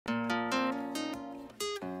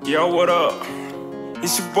Yo, what up?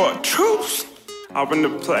 It's your boy Truce. Up in the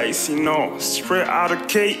place, you know, straight out of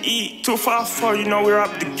KE 254, you know, we're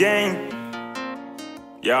up the game.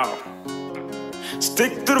 Yo,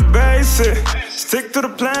 stick to the basic, stick to the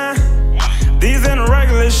plan. These ain't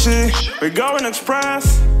regular shit, we going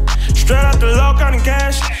express. Straight out the low, counting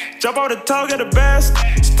cash. Jump out the talk, get the best.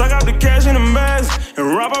 Stuck out the cash in the mess.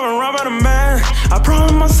 And rob out the man. I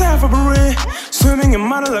promised myself I'll be real. Swimming in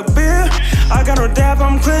money like beer. I got no dab,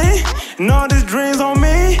 I'm clean. And all these dreams on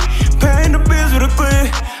me. Paying the bills with a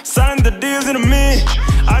clip. Signing the deals in the mid.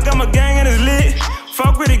 I got my gang and it's lit.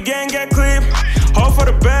 Fuck with the gang, get clip. Hope for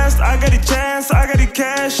the best, I got the chance, I got the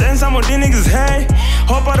cash. And some of these niggas hate.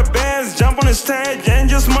 Hope for the best, jump on the stage and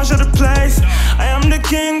just mush of the place. I am the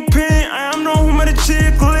kingpin, I am the who made the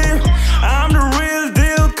chick live. I am the real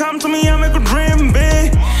deal, come to me, I make a dream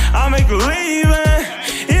big. I make a living,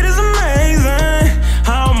 it is amazing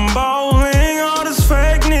how I'm bowling all these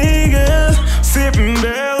fake niggas. Sipping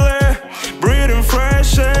belly, breathing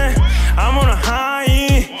fresh air. I'm on a high,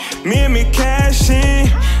 me and me cashing.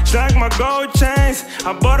 Like my gold chains,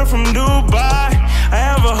 I bought it from Dubai. I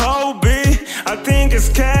have a whole beat, I think it's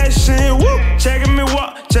cashing. Woo! Checking me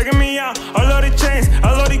what? Checking me out. I love the chains,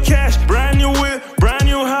 I love the cash. Brand new whip, brand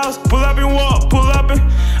new house. Pull up and walk, pull up and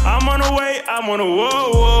I'm on the way, I'm on the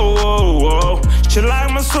whoa, whoa, whoa, whoa. She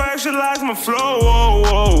like my swag, she likes my flow, whoa,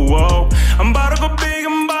 whoa, whoa. I'm about to go big,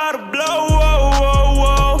 I'm about to blow, whoa,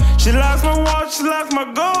 whoa, whoa. She likes my watch, she likes my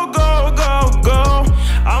go, go, go, go.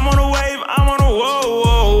 I'm on a wave, I'm on a whoa,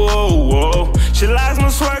 whoa, whoa, whoa. She likes my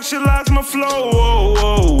swag, she likes my flow, whoa,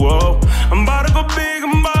 whoa, whoa.